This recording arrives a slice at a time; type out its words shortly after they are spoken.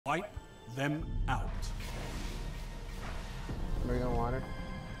Wipe them out. Bring on water.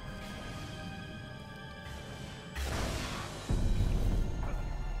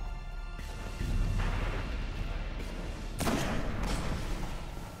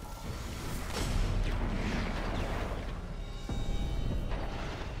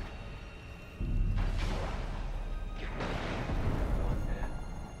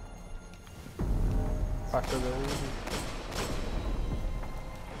 Possibility.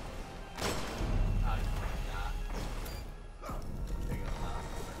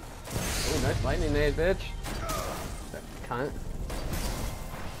 Ooh, nice lightning nade, bitch. That cunt.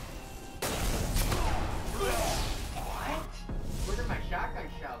 What? Where did my shotgun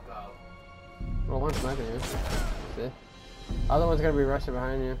shell go? Well, one's sniping you. See? Other one's gonna be rushing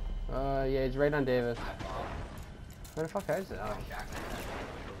behind you. Yeah, he's right on David. Where the fuck is it? Oh.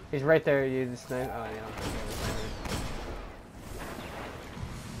 He's right there, you just snipe. Oh, yeah.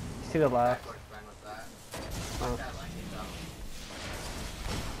 He's to the left. Oh.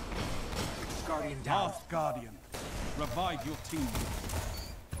 Guardian down. Last Guardian. Revive your team.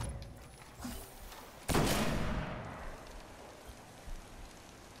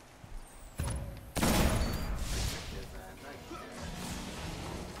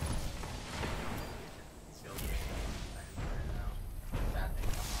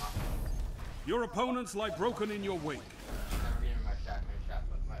 Your opponents lie broken in your wake.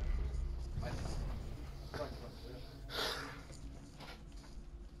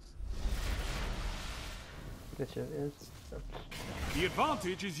 Good shit, is. The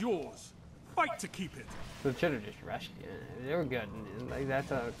advantage is yours. Fight to keep it. So should have just rushed you. They were good. Like that's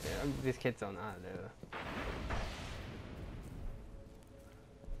how these kids don't know how to do it.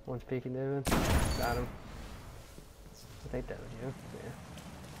 One's peeking, David. Got him. I think that was you. Yeah.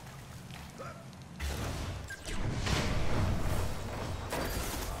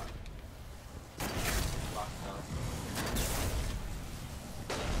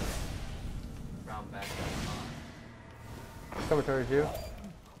 Coming towards you.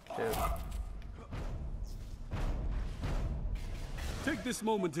 Shoot. Take this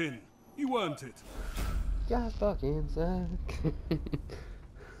moment in. You earned it. Yeah, fucking suck.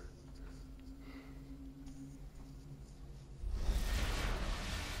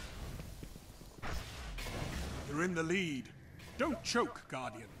 You're in the lead. Don't choke,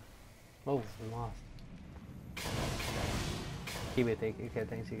 Guardian. Oh, we lost. He thinks he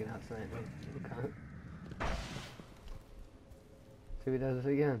can outsnipe me. See if he does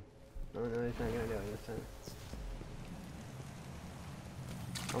this again. Oh no, he's not gonna do it this time.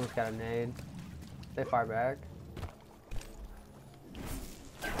 Almost got a nade. They far back.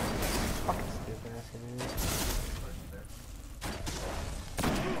 Fucking stupid ass nade.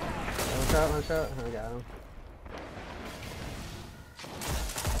 One shot. I got him.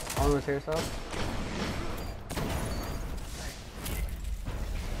 Almost here, so.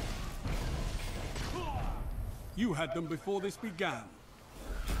 You had them before this began.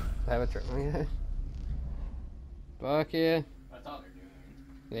 I have a trick one guy. Fuck yeah. That's all they're doing.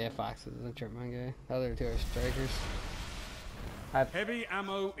 Yeah, Fox is a Chipmunk guy. The other two are strikers. Heavy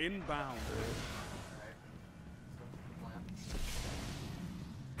ammo inbound.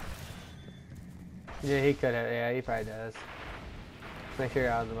 Yeah, he could have. Yeah, he probably does. Make sure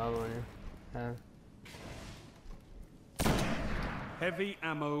you're out of the bubble when you. Heavy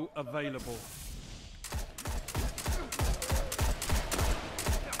ammo available.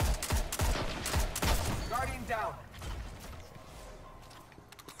 Guardian down.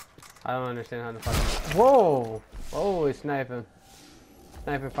 I don't understand how the fuck. Whoa! Oh, he's sniping.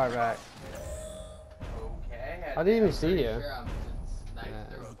 Sniping far back. Okay. I didn't even see you.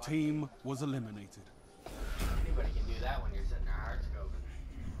 Your team was eliminated. Anybody can do that when you're sitting there hard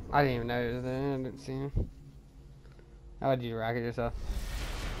scoping. I didn't even know he was there. I didn't see him. How would you rocket yourself?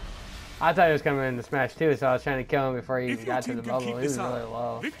 I thought he was coming in to smash too, so I was trying to kill him before he even got to the bubble. He was really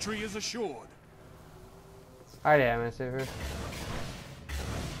low. Victory is assured. Alright, yeah, man, super.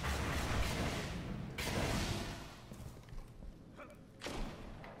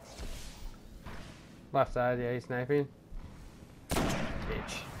 Left side, yeah, he's sniping.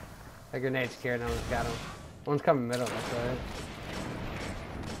 Bitch. That grenade scared him, almost got him. One's coming middle, that's right.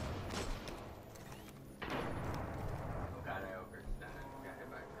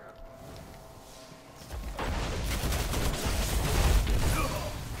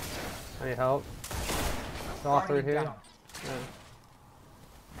 I need help. It's all through here.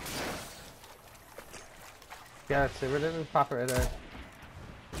 Yeah, it's super. Didn't pop it right there.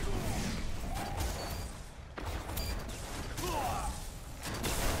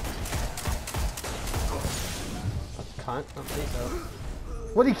 Cunt. I don't think so.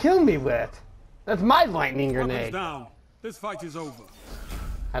 What'd he kill me with? That's my lightning Weapons grenade. down. This fight is over.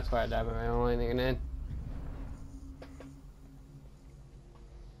 That's why I died by my own lightning grenade.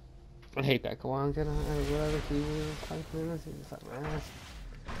 I hate that Kawanka or whatever he was fighting us. He just like my ass.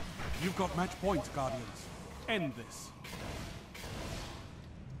 You've got match points, Guardians. End this.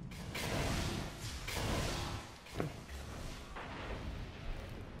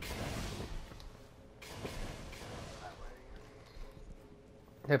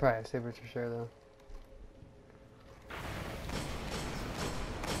 They probably have sabers for sure though.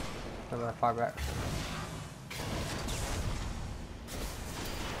 How about far back?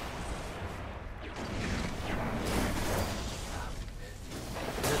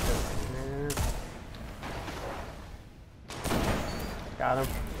 Got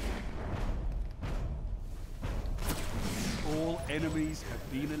him. All enemies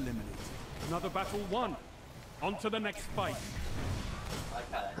have been eliminated. Another battle won. On to the next fight. I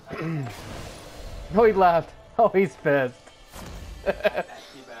like how that type Oh, he left. Oh, he's pissed. that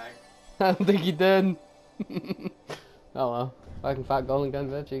teabag. I don't think he did. Oh well. If I can fight golden gun,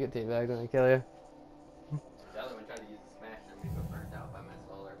 bitch, you get teabagged and I kill you. The other one tried to use the smash and we got burnt out by my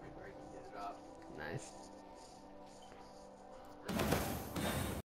solar before he could get it off. Nice.